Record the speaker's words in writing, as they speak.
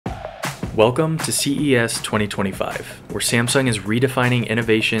Welcome to CES 2025, where Samsung is redefining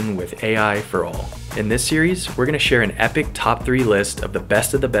innovation with AI for all. In this series, we're going to share an epic top 3 list of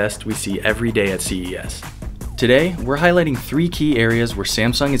the best we see every day at CES. Today, we're highlighting 3 key areas where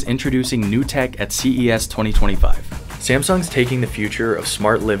Samsung is introducing new tech at CES 2025. Samsung's taking the future of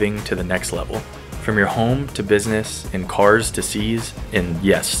smart living to the next level. From your home to business, and cars to seas, and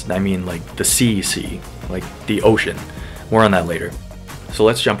yes, I mean like the sea, like the ocean. More on that later. So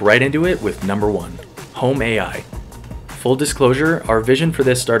let's jump right into it with number 1, Home AI. Full disclosure, our vision for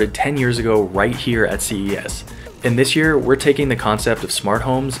this started 10 years ago right here at CES. And this year, we're taking the concept of smart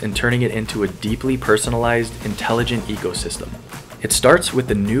homes and turning it into a deeply personalized, intelligent ecosystem. It starts with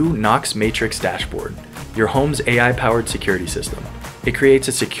the new Knox Matrix dashboard, your home's AI-powered security system. It creates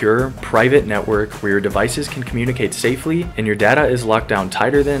a secure, private network where your devices can communicate safely and your data is locked down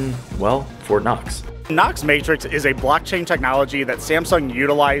tighter than, well, Fort Knox. Knox Matrix is a blockchain technology that Samsung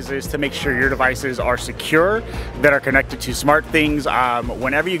utilizes to make sure your devices are secure, that are connected to smart things.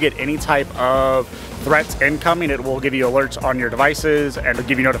 Whenever you get any type of threats incoming, it will give you alerts on your devices and it'll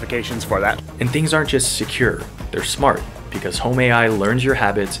give you notifications for that. And things aren't just secure, they're smart, because Home AI learns your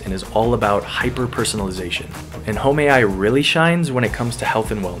habits and is all about hyper-personalization. And Home AI really shines when it comes to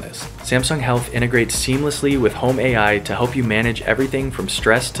health and wellness. Samsung Health integrates seamlessly with Home AI to help you manage everything from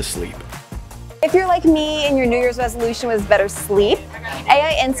stress to sleep. If you're like me and your New Year's resolution was better sleep,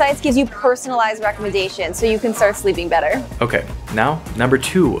 AI Insights gives you personalized recommendations so you can start sleeping better. Okay, now number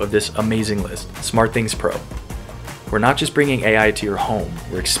 2 of this amazing list, SmartThings Pro. We're not just bringing AI to your home,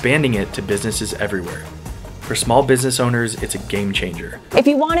 we're expanding it to businesses everywhere. For small business owners, it's a game changer. If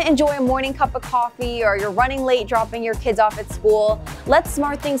you want to enjoy a morning cup of coffee or you're running late dropping your kids off at school, let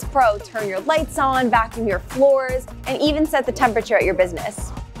SmartThings Pro turn your lights on, vacuum your floors, and even set the temperature at your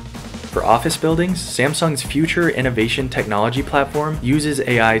business. For office buildings, Samsung's Future Innovation Technology platform uses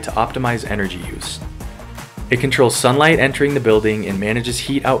AI to optimize energy use. It controls sunlight entering the building and manages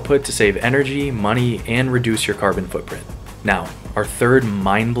heat output to save energy, money, and reduce your carbon footprint. Now, our third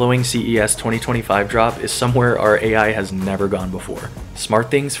mind-blowing CES 2025 drop is somewhere our AI has never gone before.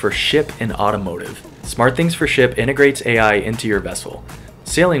 SmartThings for Ship and Automotive. SmartThings for Ship integrates AI into your vessel.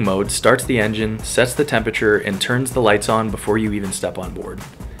 Sailing mode starts the engine, sets the temperature, and turns the lights on before you even step on board.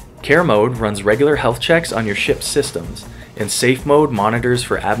 Care mode runs regular health checks on your ship's systems, and safe mode monitors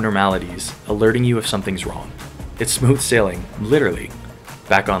for abnormalities, alerting you if something's wrong. It's smooth sailing, literally.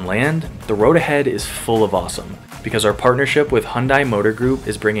 Back on land, the road ahead is full of awesome, because our partnership with Hyundai Motor Group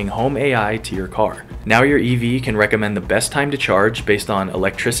is bringing Home AI to your car. Now your EV can recommend the best time to charge based on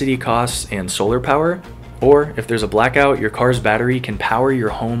electricity costs and solar power, or if there's a blackout, your car's battery can power your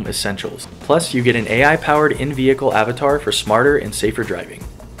home essentials. Plus, you get an AI-powered in-vehicle avatar for smarter and safer driving.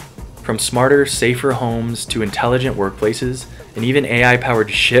 From smarter, safer homes to intelligent workplaces, and even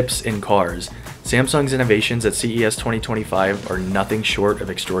AI-powered ships and cars, Samsung's innovations at CES 2025 are nothing short of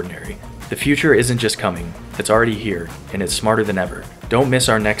extraordinary. The future isn't just coming, it's already here, and it's smarter than ever. Don't miss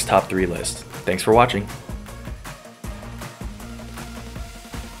our next top 3 list. Thanks for watching.